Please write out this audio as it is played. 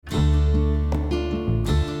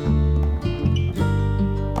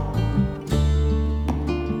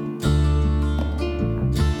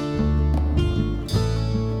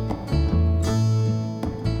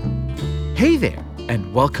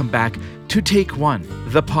and welcome back to Take One,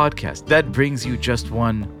 the podcast that brings you just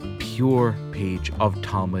one pure page of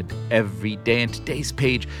Talmud every day. And today's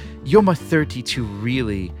page, Yoma 32,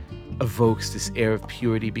 really evokes this air of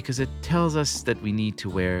purity because it tells us that we need to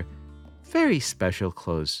wear very special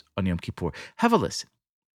clothes on Yom Kippur. Have a listen.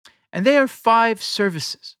 And there are 5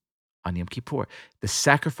 services on Yom Kippur. The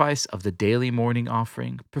sacrifice of the daily morning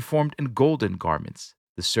offering, performed in golden garments.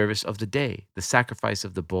 The service of the day, the sacrifice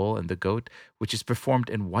of the bull and the goat, which is performed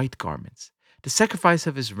in white garments. The sacrifice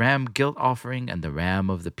of his ram guilt offering and the ram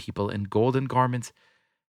of the people in golden garments.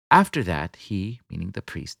 After that, he, meaning the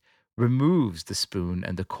priest, removes the spoon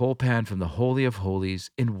and the coal pan from the Holy of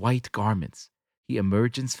Holies in white garments. He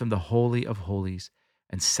emerges from the Holy of Holies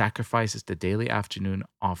and sacrifices the daily afternoon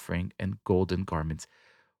offering in golden garments.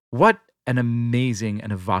 What an amazing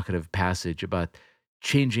and evocative passage about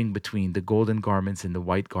changing between the golden garments and the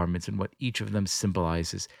white garments and what each of them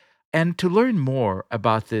symbolizes. And to learn more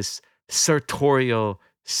about this sartorial,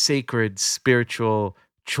 sacred, spiritual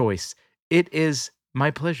choice, it is my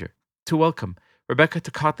pleasure to welcome Rebecca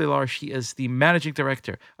Tokatlilar. She is the managing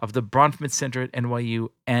director of the Bronfman Center at NYU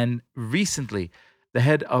and recently the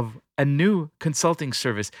head of a new consulting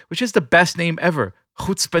service, which is the best name ever,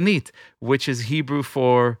 Chutzpanit, which is Hebrew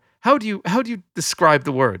for... How do you describe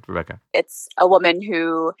the word, Rebecca? It's a woman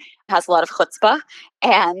who has a lot of chutzpah.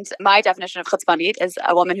 And my definition of chutzpanit is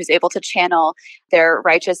a woman who's able to channel their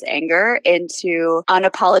righteous anger into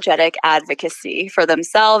unapologetic advocacy for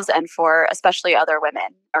themselves and for especially other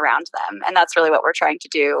women around them. And that's really what we're trying to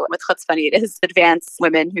do with chutzpanit, is advance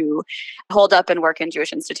women who hold up and work in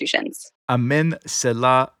Jewish institutions. Amen,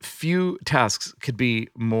 Selah. Few tasks could be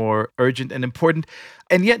more urgent and important.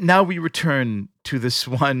 And yet now we return to this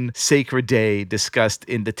one sacred day discussed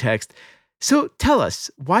in the text. So tell us,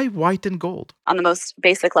 why white and gold? On the most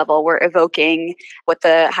basic level, we're evoking what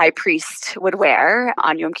the high priest would wear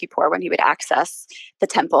on Yom Kippur when he would access the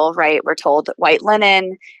temple, right? We're told white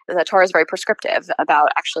linen. The Torah is very prescriptive about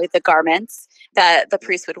actually the garments that the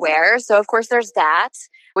priest would wear. So of course there's that.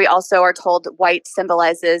 We also are told white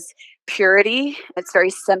symbolizes purity. It's very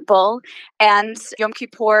simple. And Yom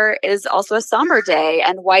Kippur is also a somber day,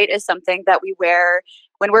 and white is something that we wear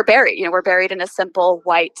when we're buried. You know, we're buried in a simple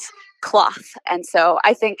white cloth. And so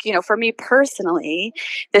I think, for me personally,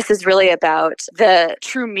 this is really about the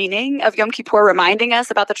true meaning of Yom Kippur, reminding us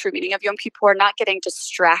about the true meaning of Yom Kippur, not getting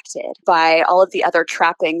distracted by all of the other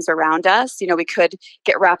trappings around us. We could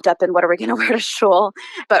get wrapped up in what are we going to wear to shul,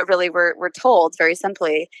 but really we're told very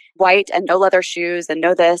simply white and no leather shoes and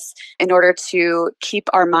no this, in order to keep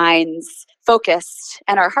our minds focused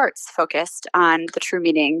and our hearts focused on the true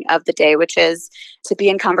meaning of the day, which is to be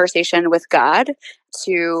in conversation with God,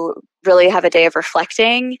 to really have a day of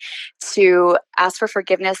reflecting, to ask for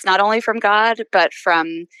forgiveness, not only from God, but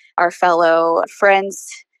from our fellow friends,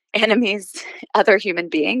 enemies, other human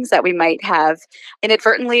beings that we might have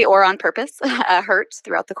inadvertently or on purpose hurt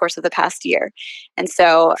throughout the course of the past year. And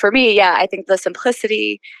so for me, I think the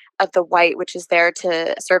simplicity of the white, which is there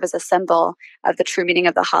to serve as a symbol of the true meaning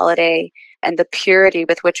of the holiday and the purity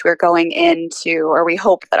with which we're going into, or we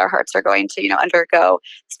hope that our hearts are going to, undergo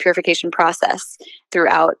this purification process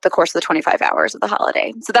throughout the course of the 25 hours of the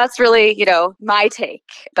holiday. So that's really, my take,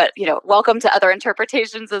 but, welcome to other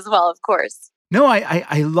interpretations as well, of course. No,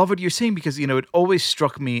 I love what you're saying because, it always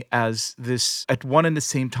struck me as this, at one and the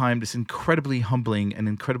same time, this incredibly humbling and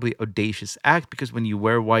incredibly audacious act, because when you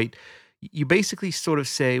wear white, you basically sort of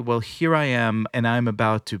say, well, here I am, and I'm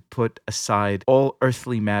about to put aside all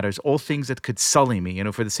earthly matters, all things that could sully me,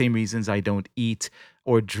 for the same reasons I don't eat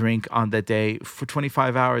or drink on that day. For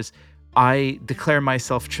 25 hours, I declare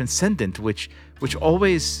myself transcendent, which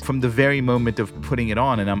always, from the very moment of putting it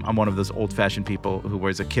on, and I'm one of those old-fashioned people who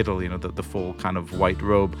wears a kittel, the full kind of white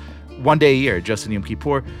robe, one day a year, just in Yom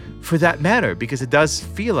Kippur, for that matter, because it does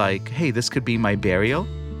feel like, hey, this could be my burial,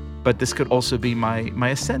 but this could also be my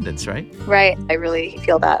ascendance, right? Right. I really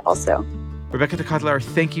feel that also. Rebecca Tokatlilar,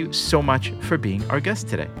 thank you so much for being our guest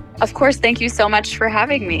today. Of course. Thank you so much for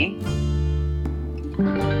having me.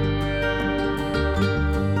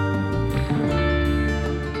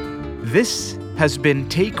 This has been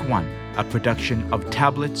Take One, a production of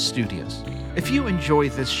Tablet Studios. If you enjoy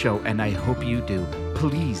this show, and I hope you do,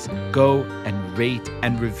 please go and rate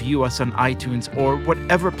and review us on iTunes or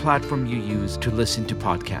whatever platform you use to listen to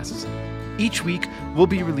podcasts. Each week, we'll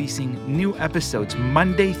be releasing new episodes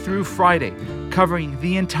Monday through Friday, covering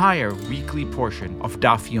the entire weekly portion of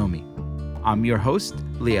Daf Yomi. I'm your host,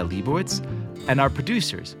 Leah Leibowitz, and our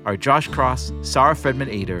producers are Josh Cross, Sarah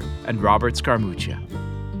Fredman-Ader, and Robert Scaramuccia.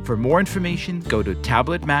 For more information, go to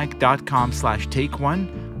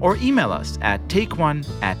tabletmag.com/takeone or email us at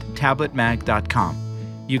takeone@tabletmag.com.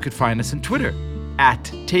 You could find us on Twitter at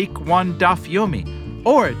Take1Daf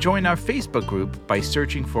or join our Facebook group by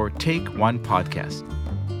searching for Take One Podcast.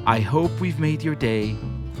 I hope we've made your day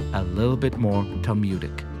a little bit more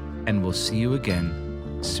Talmudic, and we'll see you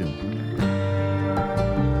again soon.